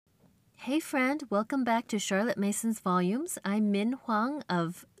Hey friend, welcome back to Charlotte Mason's Volumes. I'm Min Huang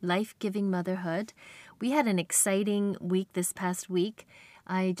of Life Giving Motherhood. We had an exciting week this past week.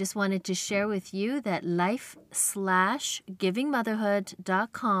 I just wanted to share with you that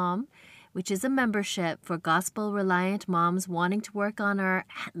life/givingmotherhood.com, which is a membership for gospel-reliant moms wanting to work on our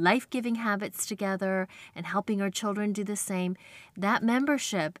life-giving habits together and helping our children do the same. That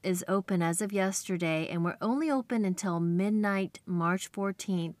membership is open as of yesterday, and we're only open until midnight, March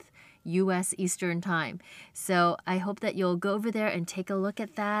 14th. U.S. Eastern Time. So I hope that you'll go over there and take a look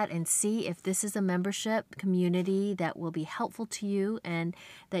at that and see if this is a membership community that will be helpful to you and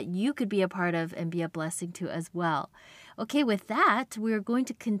that you could be a part of and be a blessing to as well. Okay, with that, we're going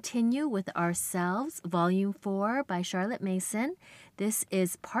to continue with Ourselves, Volume 4 by Charlotte Mason. This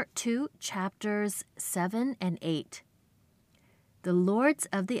is Part 2, Chapters 7 and 8. The Lords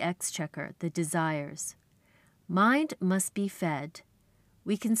of the Exchequer, the Desires. Mind must be fed.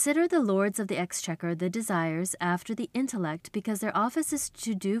 We consider the Lords of the Exchequer the desires after the intellect because their office is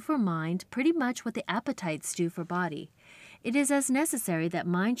to do for mind pretty much what the appetites do for body. It is as necessary that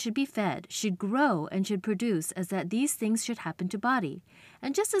mind should be fed, should grow, and should produce as that these things should happen to body.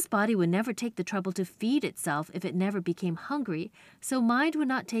 And just as body would never take the trouble to feed itself if it never became hungry, so mind would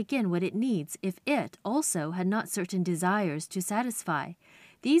not take in what it needs if it also had not certain desires to satisfy.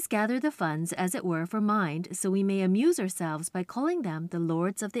 These gather the funds, as it were, for mind, so we may amuse ourselves by calling them the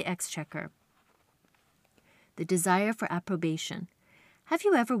Lords of the Exchequer. The desire for approbation. Have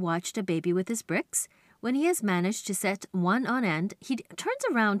you ever watched a baby with his bricks? When he has managed to set one on end, he turns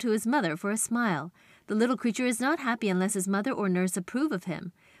around to his mother for a smile. The little creature is not happy unless his mother or nurse approve of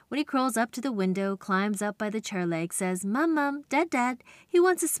him. When he crawls up to the window, climbs up by the chair leg, says, "Mum, Mum, Dad, Dad," he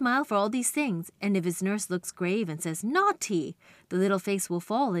wants a smile for all these things, and if his nurse looks grave and says, "Naughty," the little face will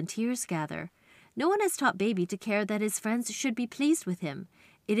fall and tears gather. No one has taught baby to care that his friends should be pleased with him.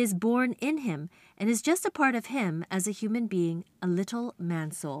 It is born in him, and is just a part of him as a human being, a little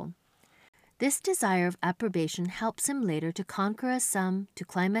man-soul. This desire of approbation helps him later to conquer a sum, to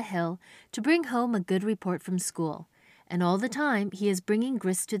climb a hill, to bring home a good report from school. And all the time he is bringing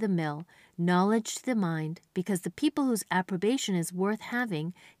grist to the mill, knowledge to the mind, because the people whose approbation is worth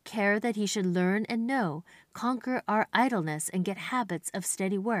having care that he should learn and know, conquer our idleness and get habits of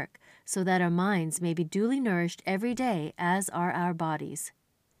steady work, so that our minds may be duly nourished every day as are our bodies.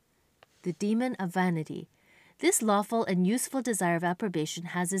 The demon of vanity. This lawful and useful desire of approbation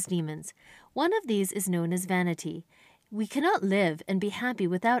has its demons. One of these is known as vanity. We cannot live and be happy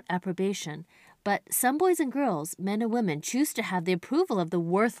without approbation, but some boys and girls, men and women, choose to have the approval of the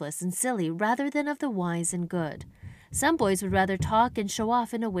worthless and silly rather than of the wise and good. Some boys would rather talk and show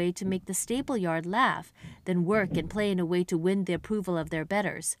off in a way to make the stable yard laugh than work and play in a way to win the approval of their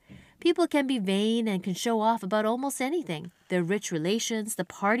betters. People can be vain and can show off about almost anything: their rich relations, the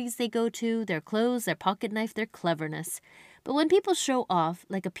parties they go to, their clothes, their pocket knife, their cleverness. But when people show off,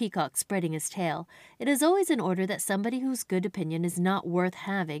 like a peacock spreading his tail, it is always in order that somebody whose good opinion is not worth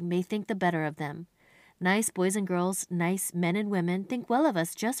having may think the better of them. Nice boys and girls, nice men and women, think well of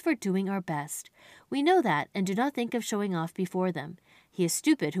us just for doing our best. We know that and do not think of showing off before them. He is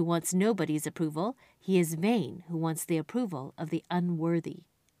stupid who wants nobody's approval. He is vain who wants the approval of the unworthy.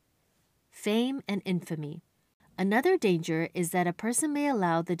 Fame and infamy. Another danger is that a person may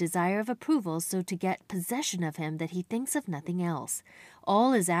allow the desire of approval so to get possession of him that he thinks of nothing else.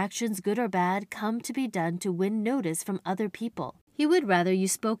 All his actions, good or bad, come to be done to win notice from other people. He would rather you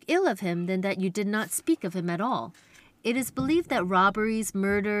spoke ill of him than that you did not speak of him at all. It is believed that robberies,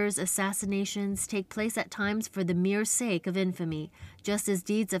 murders, assassinations take place at times for the mere sake of infamy, just as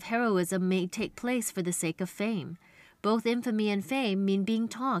deeds of heroism may take place for the sake of fame. Both infamy and fame mean being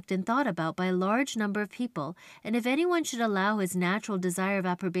talked and thought about by a large number of people, and if anyone should allow his natural desire of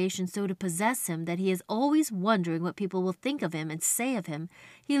approbation so to possess him that he is always wondering what people will think of him and say of him,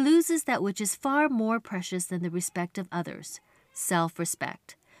 he loses that which is far more precious than the respect of others,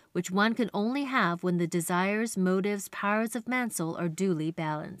 self-respect, which one can only have when the desires, motives, powers of man-soul are duly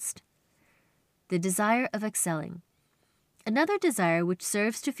balanced. The desire of excelling. Another desire which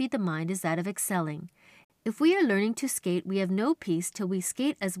serves to feed the mind is that of excelling. If we are learning to skate, we have no peace till we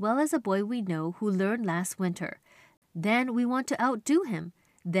skate as well as a boy we know who learned last winter. Then we want to outdo him,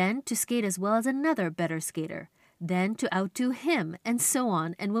 then to skate as well as another better skater, then to outdo him, and so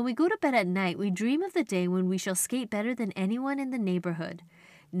on. And when we go to bed at night, we dream of the day when we shall skate better than anyone in the neighborhood.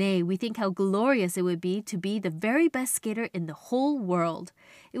 Nay, we think how glorious it would be to be the very best skater in the whole world.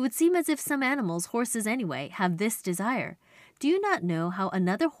 It would seem as if some animals, horses anyway, have this desire. Do you not know how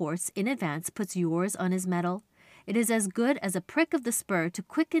another horse in advance puts yours on his mettle? It is as good as a prick of the spur to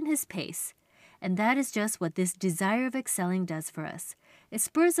quicken his pace. And that is just what this desire of excelling does for us. It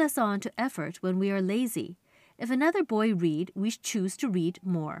spurs us on to effort when we are lazy. If another boy read, we choose to read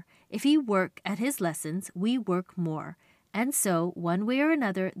more. If he work at his lessons, we work more. And so, one way or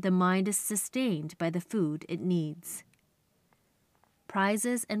another, the mind is sustained by the food it needs.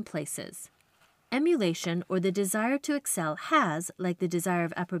 Prizes and places. Emulation, or the desire to excel, has, like the desire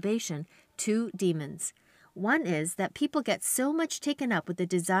of approbation, two demons. One is that people get so much taken up with the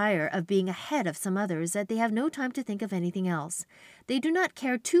desire of being ahead of some others that they have no time to think of anything else. They do not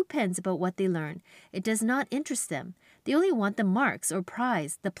care two pence about what they learn. It does not interest them. They only want the marks or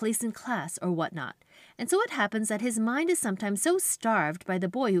prize, the place in class, or whatnot. And so it happens that his mind is sometimes so starved by the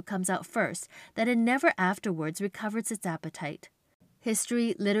boy who comes out first that it never afterwards recovers its appetite.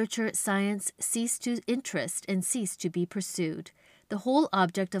 History, literature, science cease to interest and cease to be pursued. The whole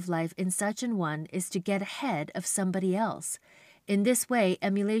object of life in such an one is to get ahead of somebody else. In this way,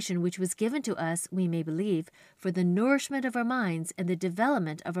 emulation, which was given to us, we may believe, for the nourishment of our minds and the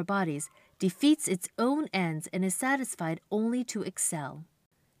development of our bodies, defeats its own ends and is satisfied only to excel.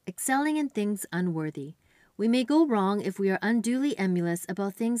 Excelling in things unworthy. We may go wrong if we are unduly emulous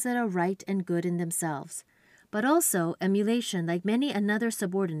about things that are right and good in themselves. But also, emulation, like many another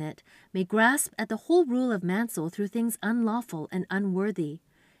subordinate, may grasp at the whole rule of mansoul through things unlawful and unworthy.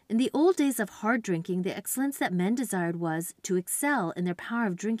 In the old days of hard drinking, the excellence that men desired was to excel in their power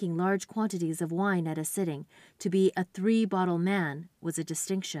of drinking large quantities of wine at a sitting. To be a 3-bottle man was a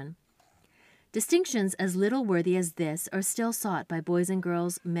distinction. Distinctions as little worthy as this are still sought by boys and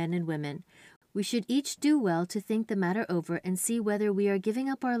girls, men and women. We should each do well to think the matter over and see whether we are giving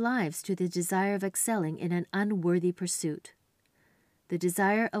up our lives to the desire of excelling in an unworthy pursuit. The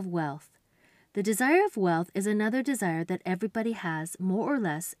desire of wealth. The desire of wealth is another desire that everybody has, more or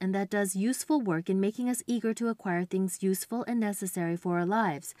less, and that does useful work in making us eager to acquire things useful and necessary for our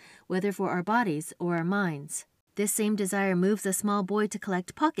lives, whether for our bodies or our minds. This same desire moves a small boy to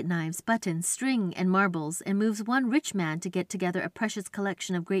collect pocket knives, buttons, string, and marbles, and moves one rich man to get together a precious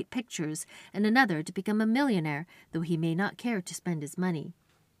collection of great pictures, and another to become a millionaire, though he may not care to spend his money.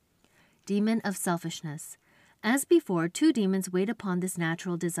 Demon of selfishness. As before, two demons wait upon this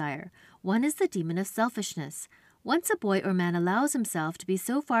natural desire. One is the demon of selfishness. Once a boy or man allows himself to be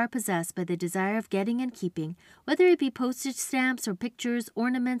so far possessed by the desire of getting and keeping, whether it be postage stamps or pictures,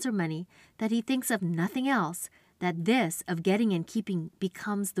 ornaments or money, that he thinks of nothing else, that this of getting and keeping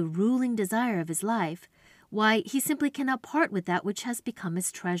becomes the ruling desire of his life, why, he simply cannot part with that which has become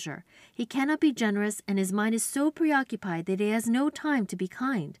his treasure. He cannot be generous, and his mind is so preoccupied that he has no time to be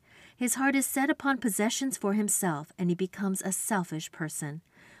kind. His heart is set upon possessions for himself, and he becomes a selfish person.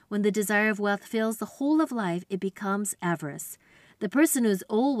 When the desire of wealth fills the whole of life, it becomes avarice. The person who is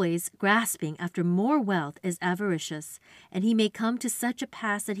always grasping after more wealth is avaricious, and he may come to such a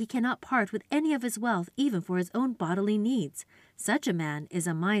pass that he cannot part with any of his wealth even for his own bodily needs. Such a man is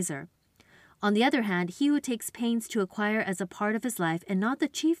a miser. On the other hand, he who takes pains to acquire as a part of his life and not the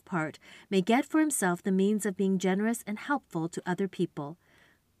chief part may get for himself the means of being generous and helpful to other people.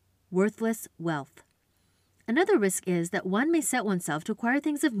 Worthless wealth. Another risk is that one may set oneself to acquire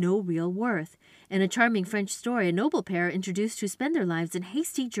things of no real worth. In a charming French story, a noble pair are introduced who spend their lives in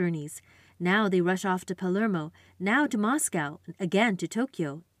hasty journeys. Now they rush off to Palermo, now to Moscow, again to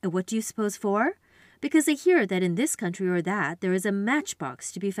Tokyo. And what do you suppose for? Because they hear that in this country or that there is a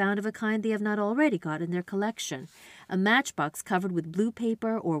matchbox to be found of a kind they have not already got in their collection. A matchbox covered with blue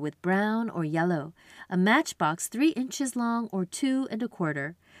paper or with brown or yellow. A matchbox 3 inches long or 2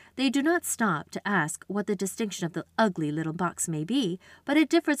 1/4. They do not stop to ask what the distinction of the ugly little box may be, but it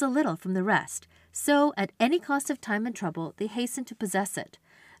differs a little from the rest. So, at any cost of time and trouble, they hasten to possess it.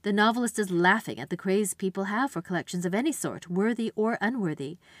 The novelist is laughing at the craze people have for collections of any sort, worthy or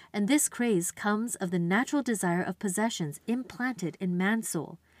unworthy, and this craze comes of the natural desire of possessions implanted in man's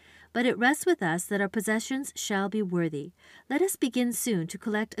soul. But it rests with us that our possessions shall be worthy. Let us begin soon to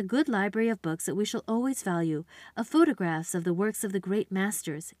collect a good library of books that we shall always value, of photographs of the works of the great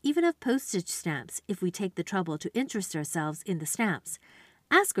masters, even of postage stamps, if we take the trouble to interest ourselves in the stamps.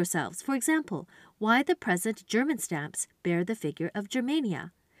 Ask ourselves, for example, why the present German stamps bear the figure of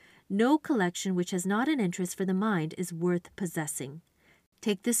Germania. No collection which has not an interest for the mind is worth possessing.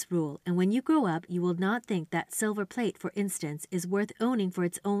 Take this rule, and when you grow up, you will not think that silver plate, for instance, is worth owning for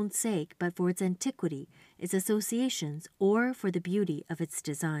its own sake, but for its antiquity, its associations, or for the beauty of its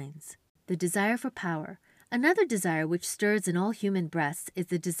designs. The desire for power. Another desire which stirs in all human breasts is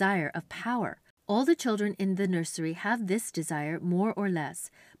the desire of power. All the children in the nursery have this desire more or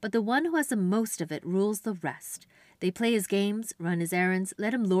less, but the one who has the most of it rules the rest. They play his games, run his errands,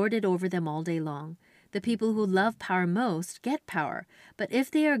 let him lord it over them all day long. The people who love power most get power, but if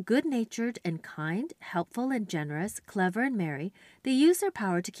they are good-natured and kind, helpful and generous, clever and merry, they use their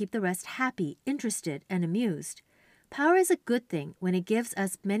power to keep the rest happy, interested, and amused. Power is a good thing when it gives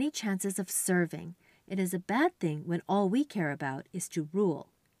us many chances of serving. It is a bad thing when all we care about is to rule.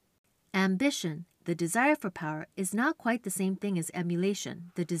 Ambition, the desire for power, is not quite the same thing as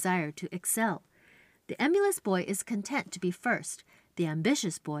emulation, the desire to excel. The emulous boy is content to be first. The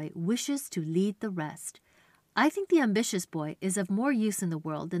ambitious boy wishes to lead the rest. I think the ambitious boy is of more use in the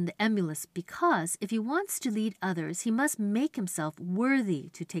world than the emulous because if he wants to lead others, he must make himself worthy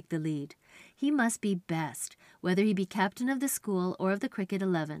to take the lead. He must be best, whether he be captain of the school or of the cricket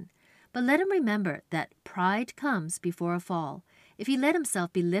 11. But let him remember that pride comes before a fall. If he let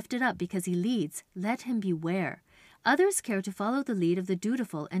himself be lifted up because he leads, let him beware. Others care to follow the lead of the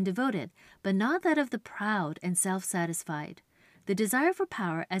dutiful and devoted, but not that of the proud and self-satisfied. The desire for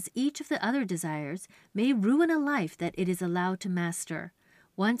power, as each of the other desires, may ruin a life that it is allowed to master.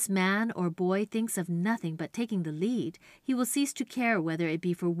 Once man or boy thinks of nothing but taking the lead, he will cease to care whether it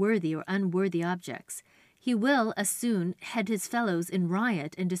be for worthy or unworthy objects. He will as soon head his fellows in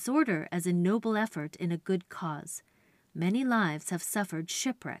riot and disorder as in noble effort in a good cause. Many lives have suffered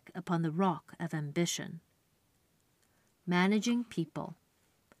shipwreck upon the rock of ambition. Managing people.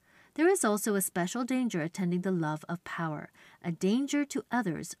 There is also a special danger attending the love of power, a danger to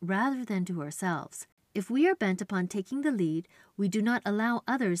others rather than to ourselves. If we are bent upon taking the lead, we do not allow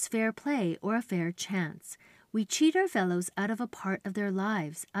others fair play or a fair chance. We cheat our fellows out of a part of their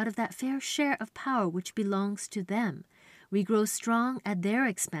lives, out of that fair share of power which belongs to them. We grow strong at their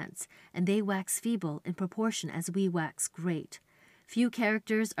expense, and they wax feeble in proportion as we wax great. Few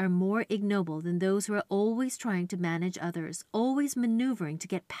characters are more ignoble than those who are always trying to manage others, always maneuvering to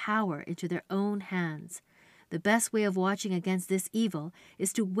get power into their own hands. The best way of watching against this evil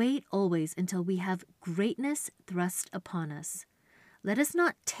is to wait always until we have greatness thrust upon us. Let us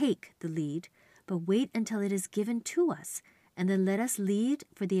not take the lead, but wait until it is given to us, and then let us lead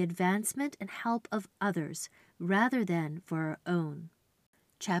for the advancement and help of others, rather than for our own.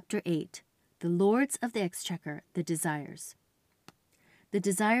 Chapter 8. The Lords of the Exchequer, the Desires. The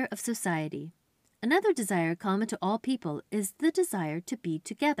desire of society. Another desire common to all people is the desire to be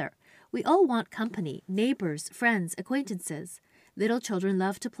together. We all want company, neighbors, friends, acquaintances. Little children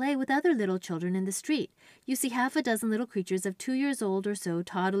love to play with other little children in the street. You see half a dozen little creatures of 2 years old or so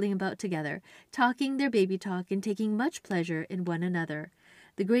toddling about together, talking their baby talk and taking much pleasure in one another.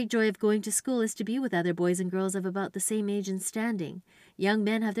 The great joy of going to school is to be with other boys and girls of about the same age and standing. Young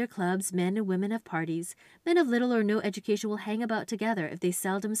men have their clubs, men and women have parties. Men of little or no education will hang about together if they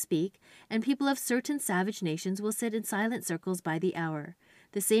seldom speak, and people of certain savage nations will sit in silent circles by the hour.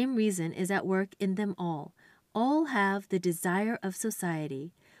 The same reason is at work in them all. All have the desire of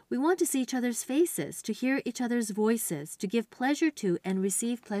society. We want to see each other's faces, to hear each other's voices, to give pleasure to and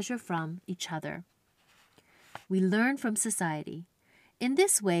receive pleasure from each other. We learn from society. In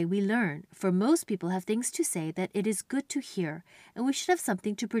this way we learn, for most people have things to say that it is good to hear, and we should have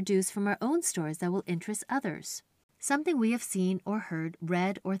something to produce from our own stores that will interest others. Something we have seen or heard,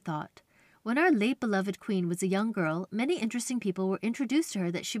 read or thought. When our late beloved queen was a young girl, many interesting people were introduced to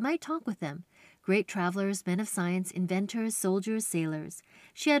her that she might talk with them. Great travelers, men of science, inventors, soldiers, sailors.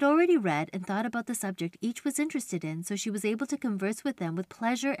 She had already read and thought about the subject each was interested in, so she was able to converse with them with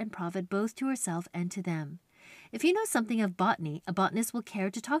pleasure and profit both to herself and to them. If you know something of botany, a botanist will care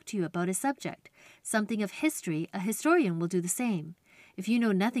to talk to you about his subject. Something of history, a historian will do the same. If you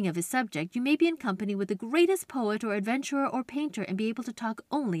know nothing of his subject, you may be in company with the greatest poet or adventurer or painter and be able to talk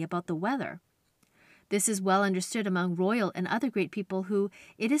only about the weather. This is well understood among royal and other great people who,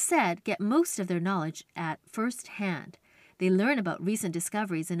 it is said, get most of their knowledge at first hand. They learn about recent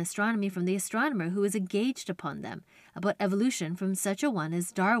discoveries in astronomy from the astronomer who is engaged upon them, about evolution from such a one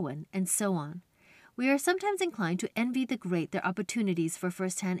as Darwin, and so on. We are sometimes inclined to envy the great their opportunities for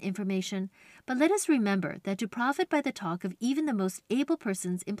first-hand information, but let us remember that to profit by the talk of even the most able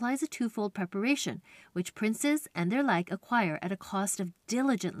persons implies a twofold preparation, which princes and their like acquire at a cost of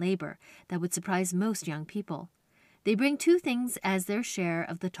diligent labor that would surprise most young people. They bring two things as their share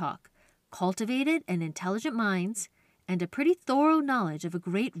of the talk: cultivated and intelligent minds, and a pretty thorough knowledge of a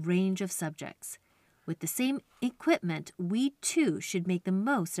great range of subjects. With the same equipment, we too should make the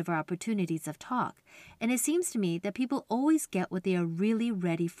most of our opportunities of talk, and it seems to me that people always get what they are really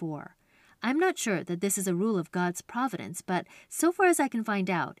ready for. I'm not sure that this is a rule of God's providence, but so far as I can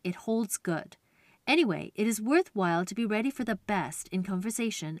find out, it holds good. Anyway, it is worthwhile to be ready for the best in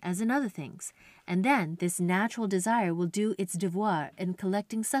conversation as in other things, and then this natural desire will do its devoir in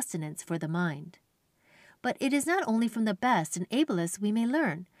collecting sustenance for the mind. But it is not only from the best and ablest we may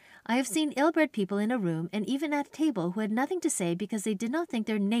learn. I have seen ill-bred people in a room and even at a table who had nothing to say because they did not think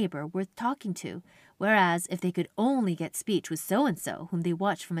their neighbor worth talking to, whereas if they could only get speech with so-and-so, whom they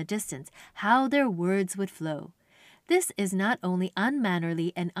watched from a distance, how their words would flow. This is not only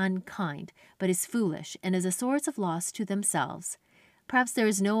unmannerly and unkind, but is foolish and is a source of loss to themselves. Perhaps there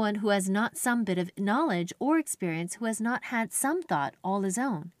is no one who has not some bit of knowledge or experience who has not had some thought all his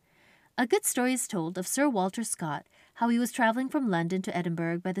own. A good story is told of Sir Walter Scott, how he was traveling from London to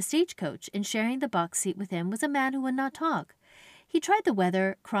Edinburgh by the stagecoach, and sharing the box seat with him was a man who would not talk. He tried the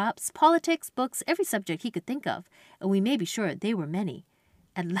weather, crops, politics, books, every subject he could think of, and we may be sure they were many.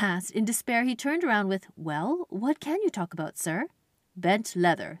 At last, in despair, he turned around with, "Well, what can you talk about, sir?" "Bent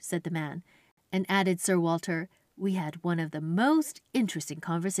leather," said the man, and added Sir Walter, "We had one of the most interesting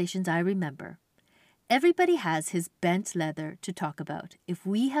conversations I remember." Everybody has his bent leather to talk about, if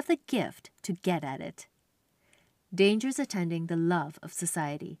we have the gift to get at it. Dangers attending the love of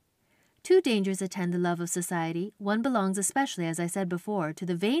society. Two dangers attend the love of society. One belongs especially, as I said before, to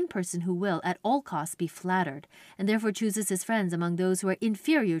the vain person who will at all costs be flattered, and therefore chooses his friends among those who are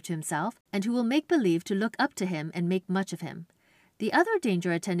inferior to himself, and who will make believe to look up to him and make much of him. The other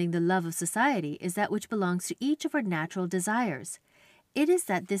danger attending the love of society is that which belongs to each of our natural desires. It is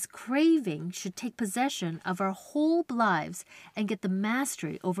that this craving should take possession of our whole lives and get the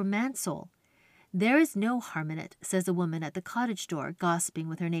mastery over man's soul. "There is no harm in it," says a woman at the cottage door, gossiping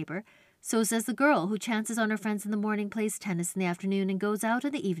with her neighbor. So says the girl who chances on her friends in the morning, plays tennis in the afternoon, and goes out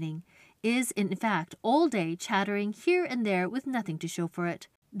in the evening, is, in fact, all day chattering here and there with nothing to show for it.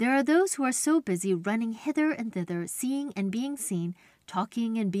 There are those who are so busy running hither and thither, seeing and being seen,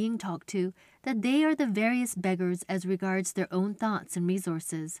 talking and being talked to, that they are the veriest beggars as regards their own thoughts and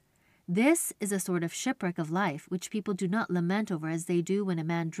resources. This is a sort of shipwreck of life which people do not lament over as they do when a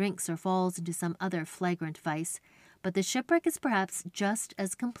man drinks or falls into some other flagrant vice, but the shipwreck is perhaps just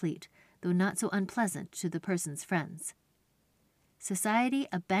as complete, though not so unpleasant to the person's friends. Society,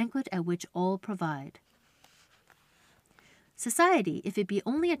 a banquet at which all provide. Society, if it be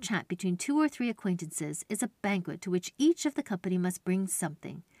only a chat between 2 or 3 acquaintances, is a banquet to which each of the company must bring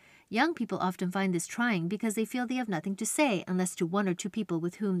something. Young people often find this trying because they feel they have nothing to say unless to 1 or 2 people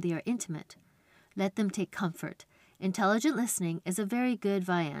with whom they are intimate. Let them take comfort. Intelligent listening is a very good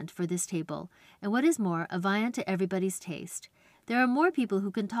viand for this table, and what is more, a viand to everybody's taste. There are more people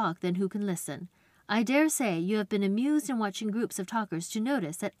who can talk than who can listen. I dare say you have been amused in watching groups of talkers to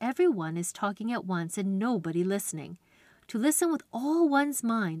notice that every one is talking at once and nobody listening. To listen with all one's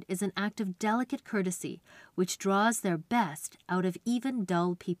mind is an act of delicate courtesy, which draws their best out of even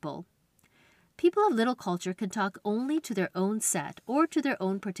dull people. People of little culture can talk only to their own set or to their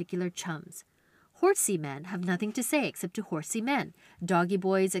own particular chums. Horsey men have nothing to say except to horsey men, doggy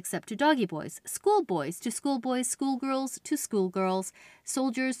boys except to doggy boys, schoolboys to schoolboys, schoolgirls to schoolgirls,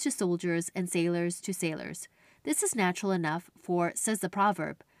 soldiers to soldiers, and sailors to sailors. This is natural enough, for, says the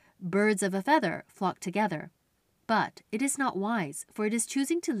proverb, "Birds of a feather flock together." But it is not wise, for it is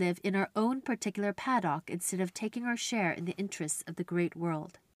choosing to live in our own particular paddock instead of taking our share in the interests of the great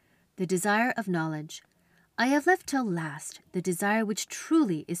world. The desire of knowledge. I have left till last the desire which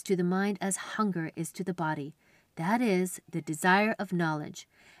truly is to the mind as hunger is to the body. That is, the desire of knowledge.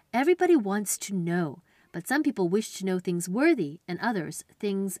 Everybody wants to know, but some people wish to know things worthy, and others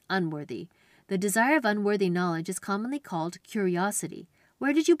things unworthy. The desire of unworthy knowledge is commonly called curiosity.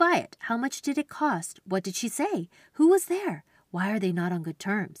 Where did you buy it? How much did it cost? What did she say? Who was there? Why are they not on good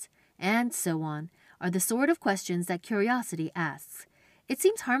terms? And so on, are the sort of questions that curiosity asks. It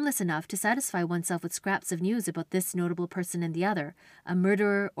seems harmless enough to satisfy oneself with scraps of news about this notable person and the other, a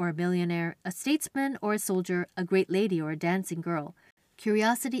murderer or a millionaire, a statesman or a soldier, a great lady or a dancing girl.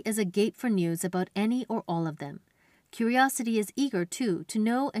 Curiosity is a gate for news about any or all of them. Curiosity is eager, too, to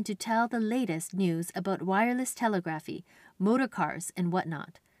know and to tell the latest news about wireless telegraphy, motor cars, and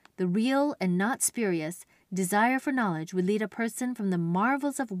whatnot. The real and not spurious desire for knowledge would lead a person from the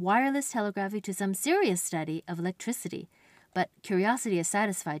marvels of wireless telegraphy to some serious study of electricity. But curiosity is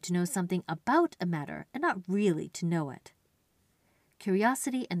satisfied to know something about a matter and not really to know it.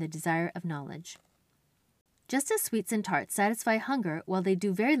 Curiosity and the desire of knowledge. Just as sweets and tarts satisfy hunger while they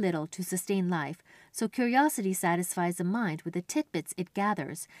do very little to sustain life, so curiosity satisfies the mind with the tidbits it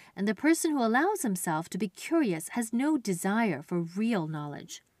gathers, and the person who allows himself to be curious has no desire for real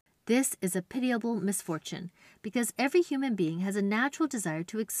knowledge. This is a pitiable misfortune, because every human being has a natural desire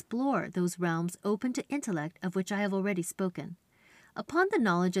to explore those realms open to intellect of which I have already spoken. Upon the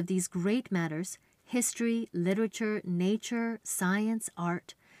knowledge of these great matters, history, literature, nature, science,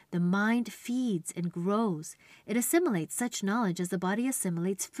 art, the mind feeds and grows. It assimilates such knowledge as the body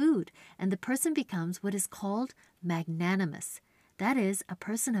assimilates food, and the person becomes what is called magnanimous. That is, a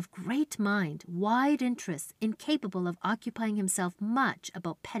person of great mind, wide interests, incapable of occupying himself much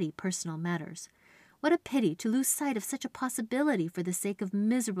about petty personal matters. What a pity to lose sight of such a possibility for the sake of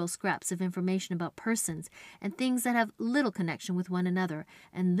miserable scraps of information about persons and things that have little connection with one another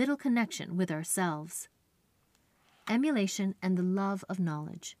and little connection with ourselves. Emulation and the love of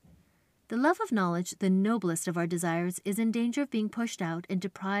knowledge. The love of knowledge, the noblest of our desires, is in danger of being pushed out and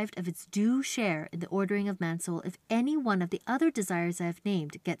deprived of its due share in the ordering of man's soul if any one of the other desires I have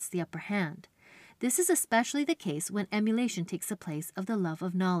named gets the upper hand. This is especially the case when emulation takes the place of the love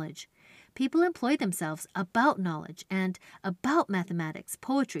of knowledge. People employ themselves about knowledge and about mathematics,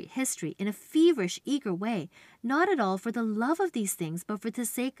 poetry, history in a feverish, eager way, not at all for the love of these things, but for the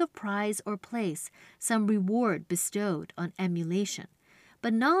sake of prize or place, some reward bestowed on emulation.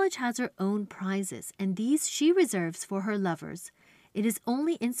 But knowledge has her own prizes, and these she reserves for her lovers. It is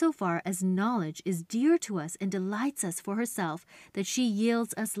only insofar as knowledge is dear to us and delights us for herself that she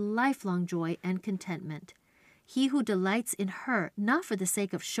yields us lifelong joy and contentment. He who delights in her, not for the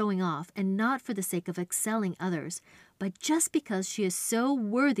sake of showing off and not for the sake of excelling others, but just because she is so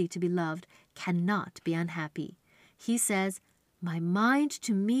worthy to be loved, cannot be unhappy. He says, "My mind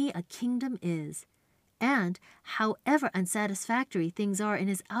to me a kingdom is." And, however unsatisfactory things are in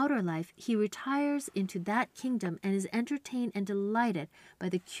his outer life, he retires into that kingdom and is entertained and delighted by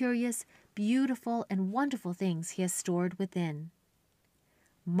the curious, beautiful, and wonderful things he has stored within.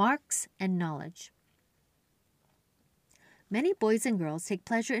 Marks and knowledge. Many boys and girls take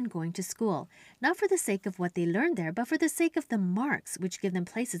pleasure in going to school, not for the sake of what they learn there, but for the sake of the marks which give them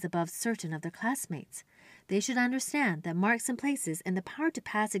places above certain of their classmates. They should understand that marks and places and the power to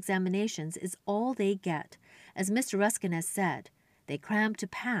pass examinations is all they get. As Mr. Ruskin has said, they cram to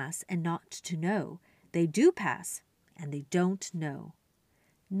pass and not to know. They do pass, and they don't know.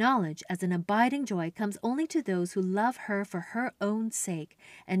 Knowledge as an abiding joy comes only to those who love her for her own sake,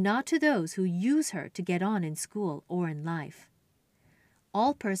 and not to those who use her to get on in school or in life.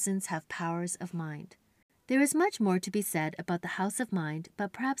 All persons have powers of mind. There is much more to be said about the house of mind,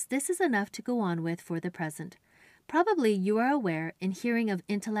 but perhaps this is enough to go on with for the present. Probably you are aware, in hearing of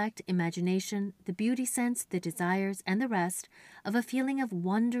intellect, imagination, the beauty sense, the desires, and the rest, of a feeling of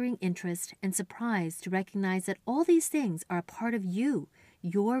wondering interest and surprise to recognize that all these things are a part of you,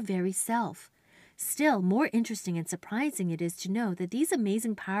 your very self. Still more interesting and surprising it is to know that these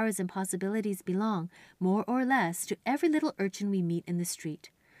amazing powers and possibilities belong, more or less, to every little urchin we meet in the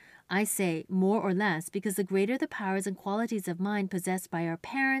street. I say more or less because the greater the powers and qualities of mind possessed by our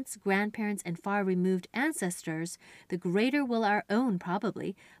parents, grandparents, and far-removed ancestors, the greater will our own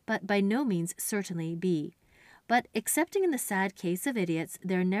probably, but by no means certainly be. But excepting in the sad case of idiots,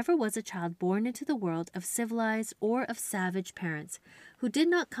 there never was a child born into the world of civilized or of savage parents who did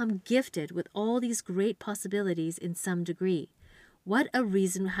not come gifted with all these great possibilities in some degree. What a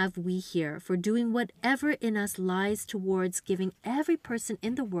reason have we here for doing whatever in us lies towards giving every person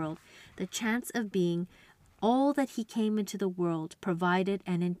in the world the chance of being all that he came into the world provided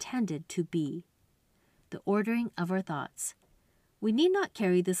and intended to be. The ordering of our thoughts. We need not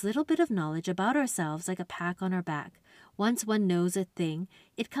carry this little bit of knowledge about ourselves like a pack on our back. Once one knows a thing,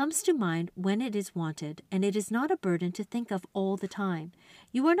 it comes to mind when it is wanted, and it is not a burden to think of all the time.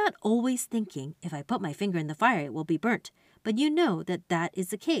 You are not always thinking, if I put my finger in the fire, it will be burnt, but you know that that is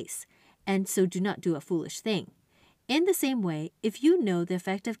the case, and so do not do a foolish thing. In the same way, if you know the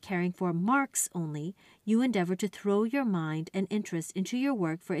effect of caring for marks only, you endeavor to throw your mind and interest into your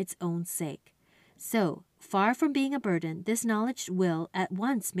work for its own sake. So, far from being a burden, this knowledge will at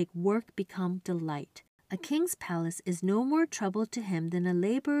once make work become delight. A king's palace is no more trouble to him than a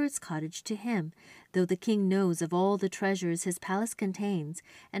laborer's cottage to him, though the king knows of all the treasures his palace contains,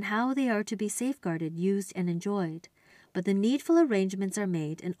 and how they are to be safeguarded, used, and enjoyed. But the needful arrangements are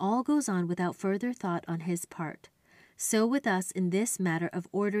made, and all goes on without further thought on his part. So with us in this matter of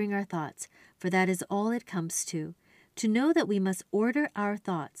ordering our thoughts, for that is all it comes to know that we must order our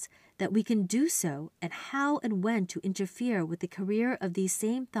thoughts, that we can do so, and how and when to interfere with the career of these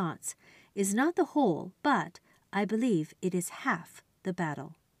same thoughts, is not the whole, but, I believe, it is half the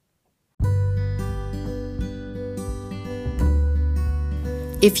battle.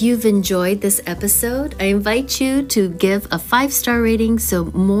 If you've enjoyed this episode, I invite you to give a 5-star rating so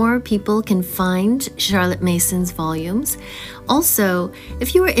more people can find Charlotte Mason's volumes. Also,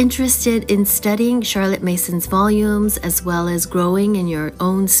 if you are interested in studying Charlotte Mason's volumes as well as growing in your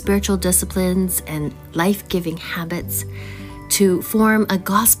own spiritual disciplines and life-giving habits to form a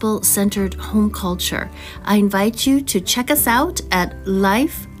gospel-centered home culture, I invite you to check us out at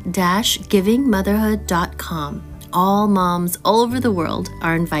life-givingmotherhood.com. All moms all over the world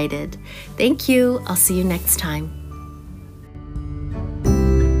are invited. Thank you. I'll see you next time.